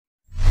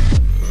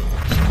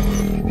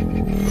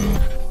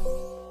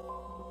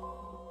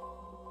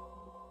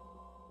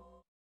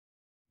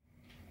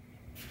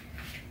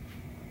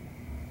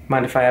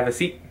Mind if I have a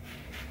seat?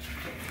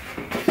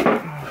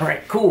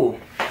 Alright, cool.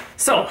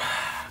 So,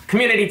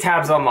 community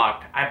tabs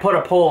unlocked. I put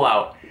a poll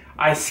out.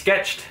 I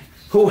sketched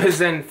who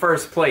was in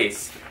first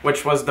place,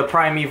 which was the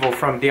primeval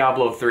from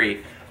Diablo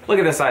 3. Look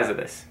at the size of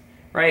this,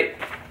 right?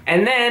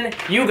 And then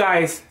you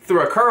guys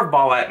threw a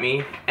curveball at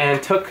me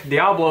and took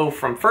Diablo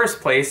from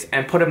first place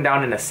and put him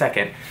down in a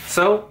second.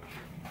 So,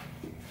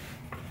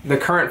 the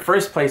current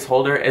first place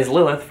holder is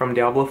Lilith from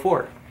Diablo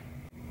 4.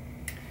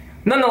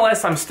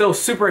 Nonetheless, I'm still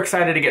super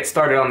excited to get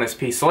started on this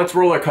piece, so let's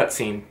roll our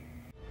cutscene.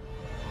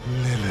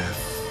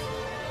 Lilith.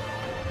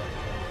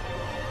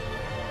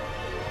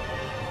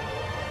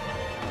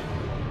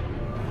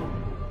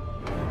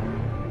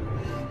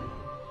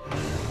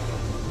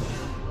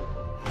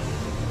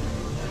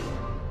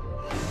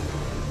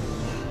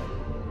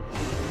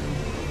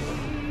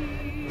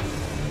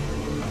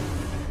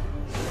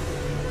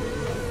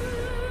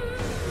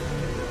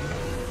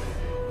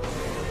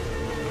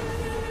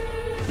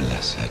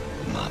 Blessed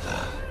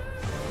Mother,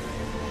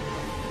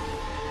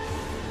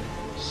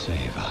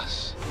 save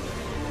us.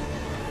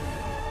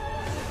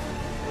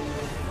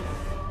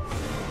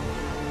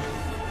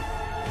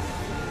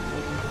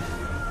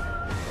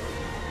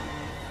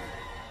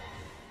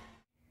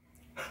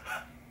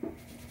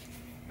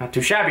 Not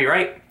too shabby,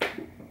 right?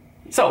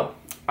 So,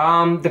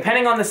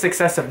 depending on the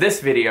success of this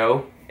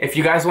video, if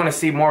you guys want to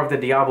see more of the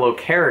Diablo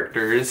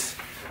characters,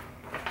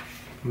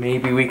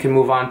 maybe we can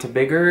move on to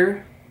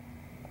bigger.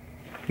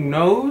 Who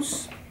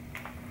knows?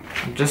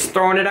 I'm just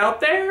throwing it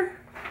out there.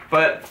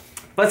 But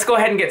let's go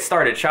ahead and get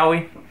started, shall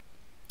we?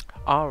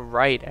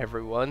 Alright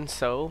everyone,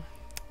 so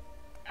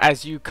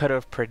as you could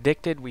have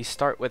predicted, we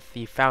start with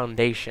the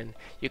foundation.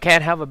 You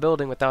can't have a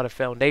building without a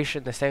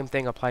foundation. The same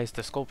thing applies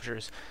to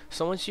sculptures.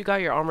 So once you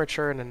got your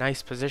armature in a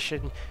nice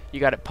position, you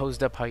got it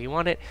posed up how you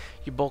want it,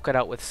 you bulk it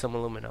out with some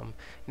aluminum.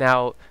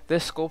 Now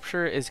this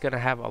sculpture is going to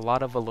have a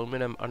lot of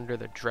aluminum under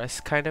the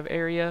dress kind of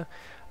area.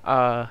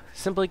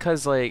 Simply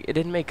because like it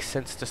didn't make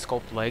sense to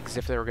sculpt legs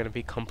if they were going to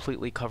be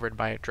completely covered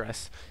by a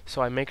dress.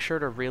 So I make sure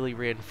to really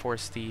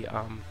reinforce the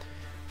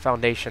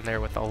foundation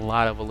there with a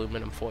lot of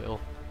aluminum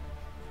foil.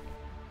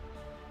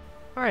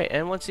 Alright,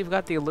 and once you've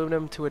got the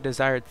aluminum to a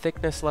desired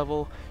thickness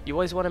level, you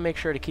always want to make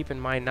sure to keep in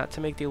mind not to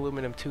make the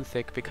aluminum too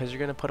thick because you're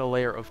going to put a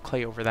layer of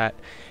clay over that,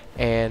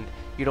 and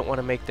you don't want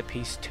to make the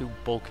piece too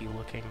bulky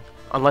looking,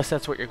 unless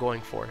that's what you're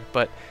going for.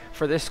 But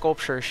for this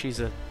sculpture, she's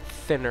a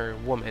thinner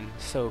woman,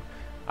 so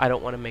I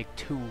don't want to make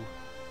too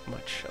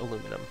much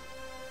aluminum.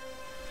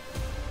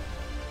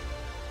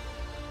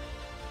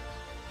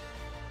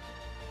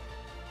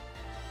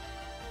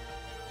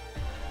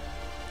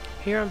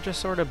 Here I'm just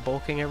sort of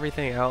bulking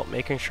everything out,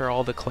 making sure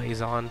all the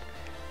clay's on.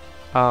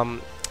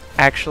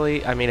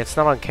 Actually, I mean it's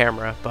not on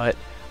camera, but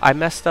I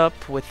messed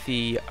up with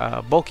the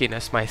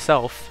bulkiness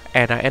myself,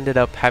 and I ended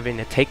up having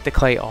to take the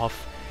clay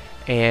off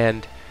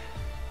and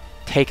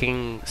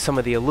taking some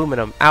of the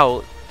aluminum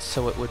out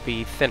so it would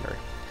be thinner.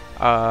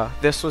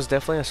 This was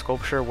definitely a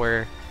sculpture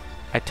where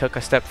I took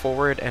a step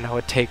forward and I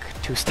would take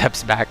 2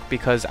 steps back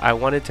because I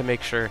wanted to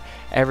make sure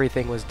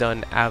everything was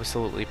done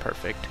absolutely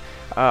perfect.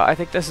 I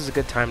think this is a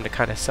good time to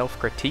kind of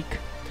self-critique.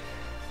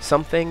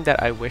 Something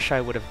that I wish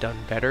I would have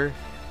done better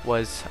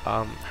was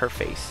her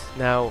face.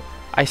 Now,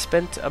 I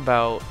spent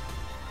about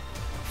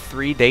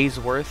 3 days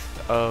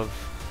worth of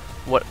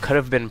what could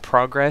have been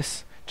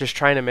progress just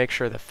trying to make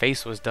sure the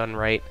face was done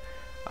right.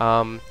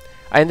 I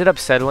ended up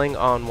settling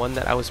on one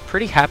that I was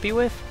pretty happy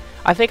with.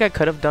 I think I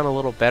could have done a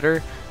little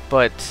better,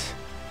 but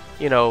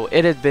you know,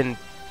 it had been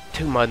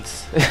 2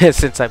 months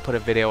since I put a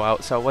video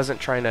out, so I wasn't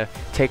trying to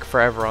take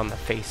forever on the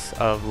face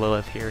of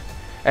Lilith here,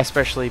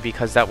 especially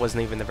because that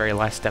wasn't even the very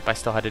last step. I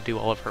still had to do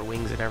all of her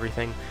wings and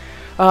everything,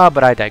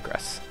 but I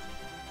digress.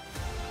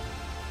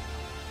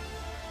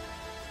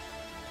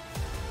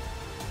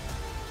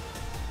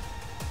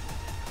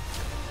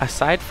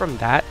 Aside from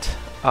that,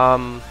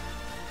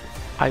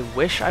 I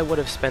wish I would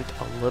have spent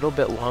a little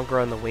bit longer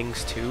on the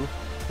wings too,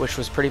 which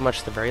was pretty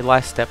much the very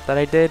last step that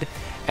I did,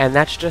 and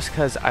that's just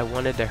because I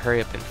wanted to hurry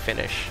up and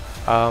finish.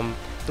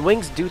 The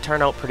wings do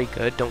turn out pretty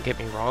good, don't get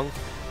me wrong,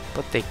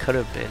 but they could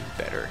have been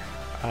better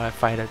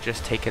if I'd have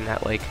just taken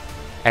that like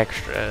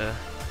extra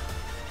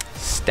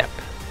step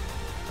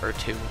or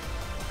 2.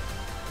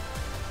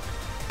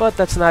 But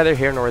that's neither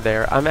here nor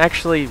there. I'm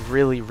actually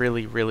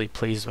really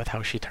pleased with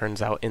how she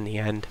turns out in the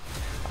end.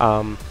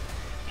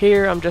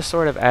 Here I'm just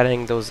sort of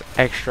adding those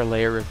extra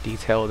layer of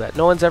detail that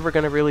no one's ever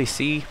going to really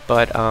see,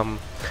 but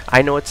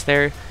I know it's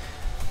there.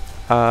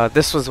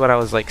 This was when I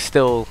was like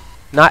still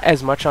not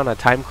as much on a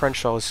time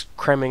crunch, so I was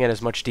cramming in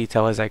as much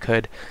detail as I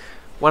could.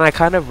 When I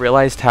kind of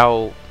realized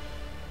how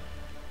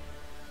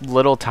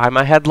little time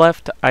I had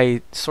left,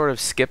 I sort of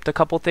skipped a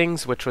couple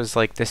things, which was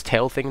like this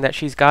tail thing that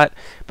she's got,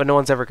 but no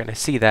one's ever going to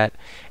see that.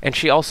 And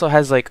she also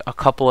has like a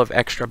couple of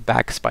extra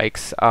back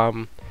spikes,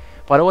 but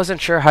I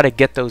wasn't sure how to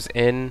get those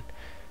in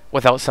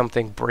without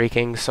something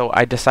breaking, so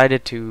I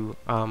decided to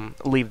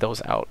leave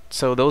those out.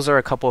 So those are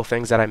a couple of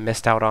things that I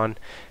missed out on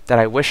that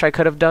I wish I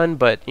could have done,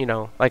 but you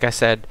know, like I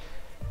said,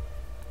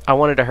 I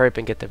wanted to hurry up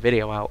and get the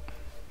video out.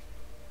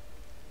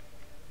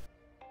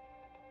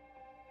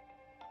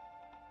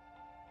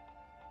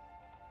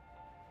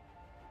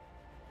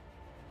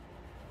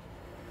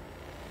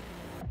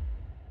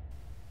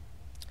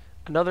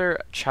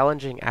 Another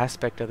challenging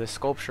aspect of this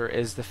sculpture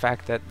is the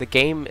fact that the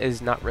game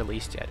is not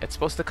released yet. It's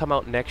supposed to come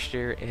out next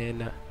year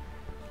in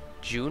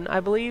June,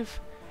 I believe.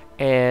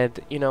 And,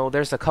 you know,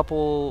 there's a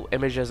couple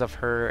images of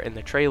her in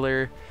the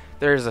trailer.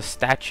 There's a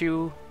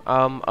statue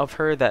of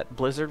her that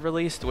Blizzard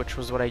released, which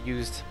was what I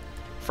used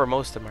for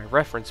most of my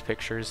reference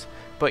pictures.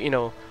 But, you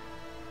know,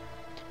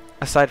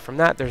 aside from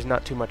that, there's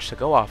not too much to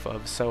go off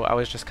of. So I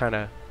was just kind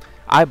of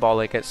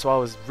eyeballing it. So I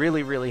was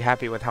really, really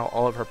happy with how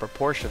all of her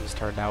proportions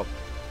turned out.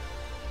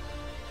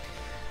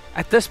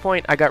 At this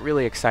point, I got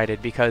really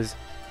excited because,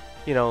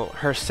 you know,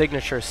 her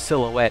signature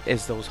silhouette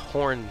is those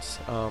horns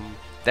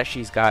that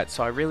she's got.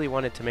 So I really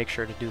wanted to make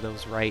sure to do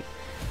those right.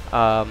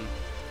 And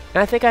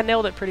I think I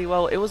nailed it pretty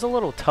well. It was a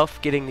little tough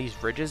getting these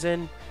ridges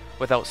in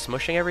without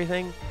smushing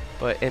everything,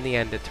 but in the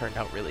end, it turned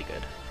out really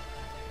good.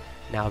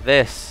 Now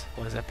this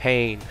was a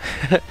pain.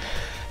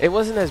 It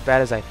wasn't as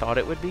bad as I thought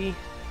it would be.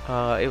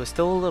 It was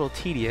still a little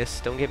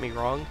tedious, don't get me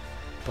wrong,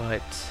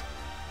 but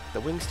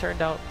the wings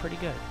turned out pretty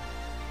good.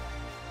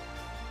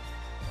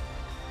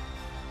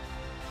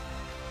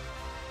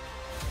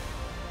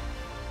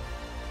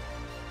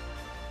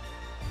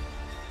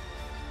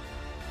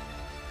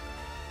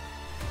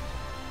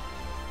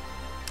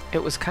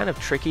 It was kind of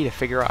tricky to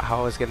figure out how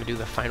I was going to do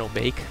the final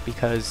bake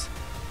because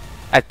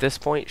at this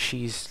point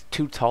she's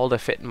too tall to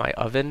fit in my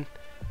oven.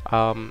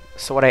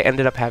 So what I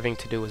ended up having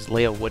to do was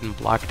lay a wooden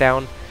block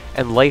down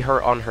and lay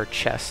her on her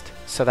chest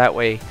so that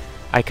way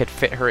I could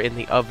fit her in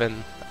the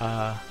oven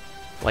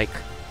like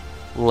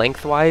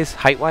lengthwise,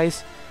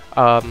 height-wise,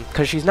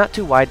 because she's not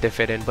too wide to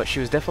fit in, but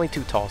she was definitely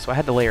too tall, so I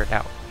had to lay her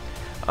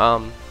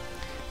down.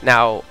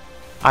 Now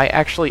I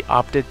actually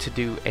opted to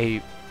do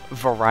a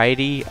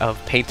variety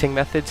of painting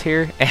methods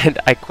here, and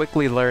I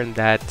quickly learned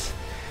that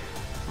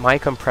my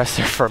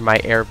compressor for my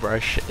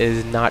airbrush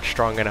is not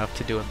strong enough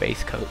to do a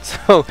base coat.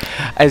 So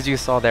as you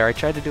saw there, I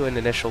tried to do an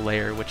initial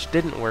layer which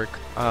didn't work,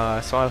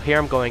 so here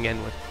I'm going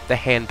in with the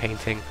hand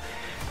painting.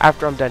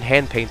 After I'm done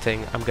hand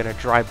painting, I'm going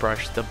to dry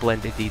brush the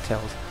blended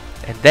details,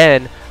 and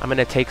then I'm going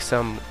to take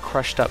some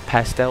crushed up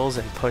pastels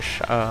and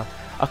push a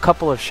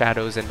couple of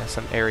shadows into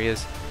some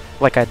areas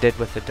like I did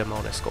with the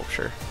Demona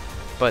sculpture.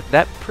 But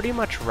that pretty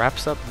much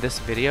wraps up this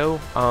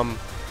video.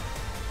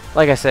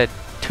 Like I said,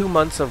 2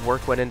 months of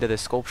work went into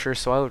this sculpture,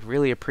 so I would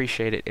really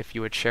appreciate it if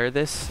you would share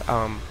this,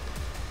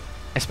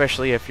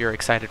 especially if you're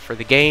excited for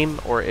the game,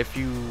 or if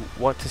you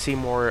want to see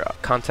more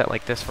content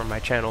like this from my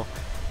channel.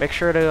 Make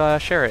sure to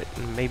share it,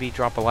 and maybe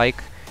drop a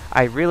like.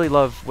 I really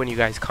love when you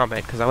guys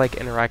comment, because I like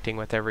interacting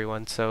with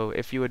everyone, so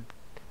if you would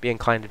be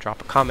inclined to drop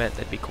a comment,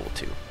 that'd be cool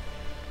too.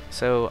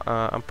 So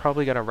I'm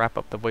probably going to wrap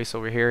up the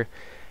voiceover here.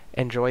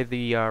 Enjoy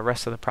the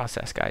rest of the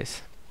process,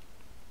 guys.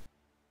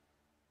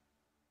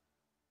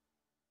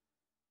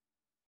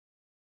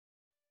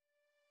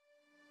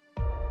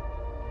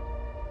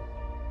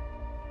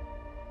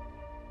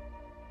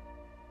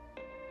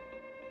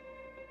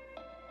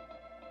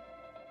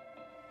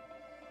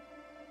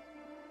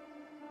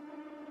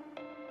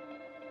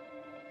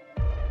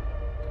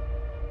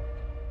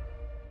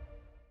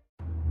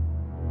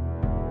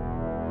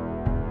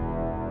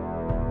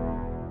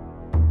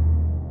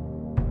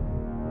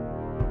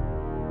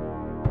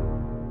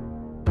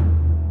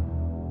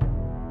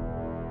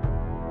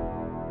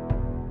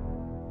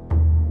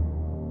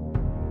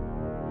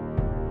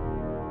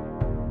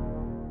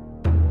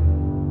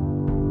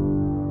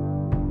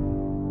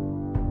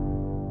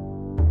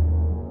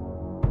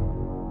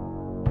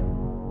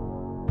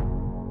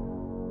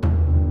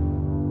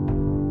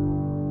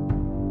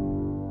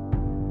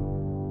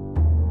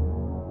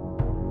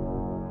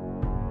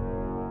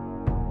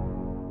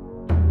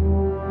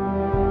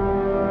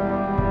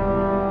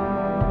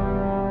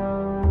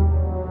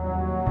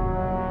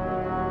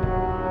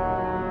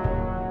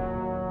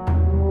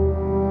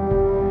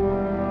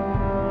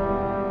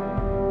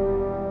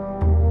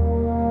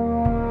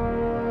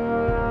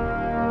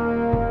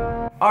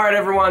 Alright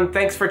everyone,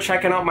 thanks for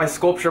checking out my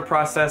sculpture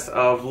process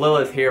of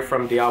Lilith here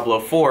from Diablo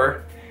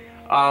IV.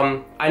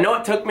 I know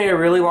it took me a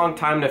really long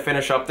time to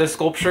finish up this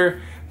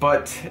sculpture,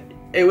 but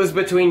it was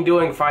between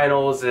doing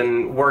finals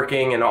and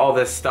working and all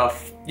this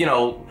stuff, you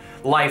know,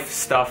 life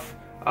stuff,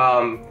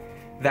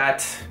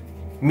 that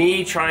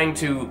me trying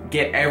to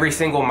get every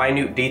single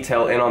minute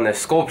detail in on this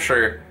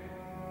sculpture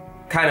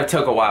kind of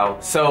took a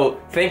while. So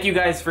thank you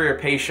guys for your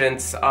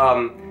patience.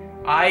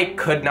 I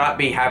could not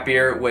be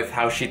happier with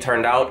how she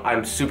turned out.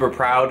 I'm super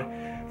proud.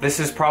 This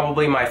is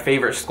probably my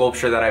favorite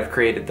sculpture that I've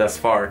created thus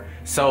far.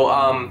 So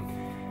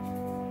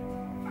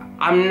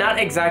I'm not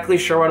exactly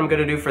sure what I'm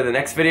gonna do for the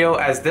next video,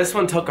 as this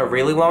one took a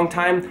really long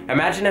time.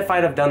 Imagine if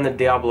I'd have done the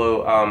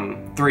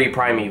Diablo 3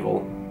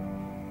 Primeval.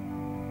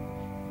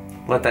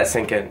 Let that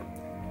sink in.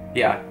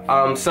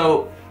 Yeah,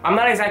 so I'm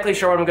not exactly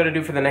sure what I'm gonna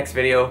do for the next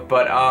video,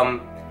 but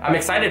I'm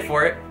excited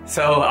for it.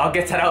 So I'll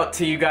get that out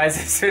to you guys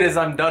as soon as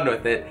I'm done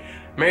with it.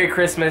 Merry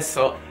Christmas.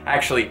 So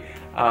actually,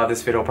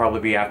 this video will probably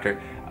be after.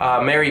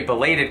 Merry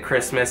belated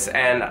Christmas,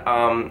 and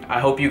I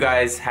hope you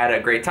guys had a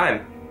great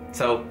time.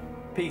 So,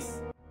 peace.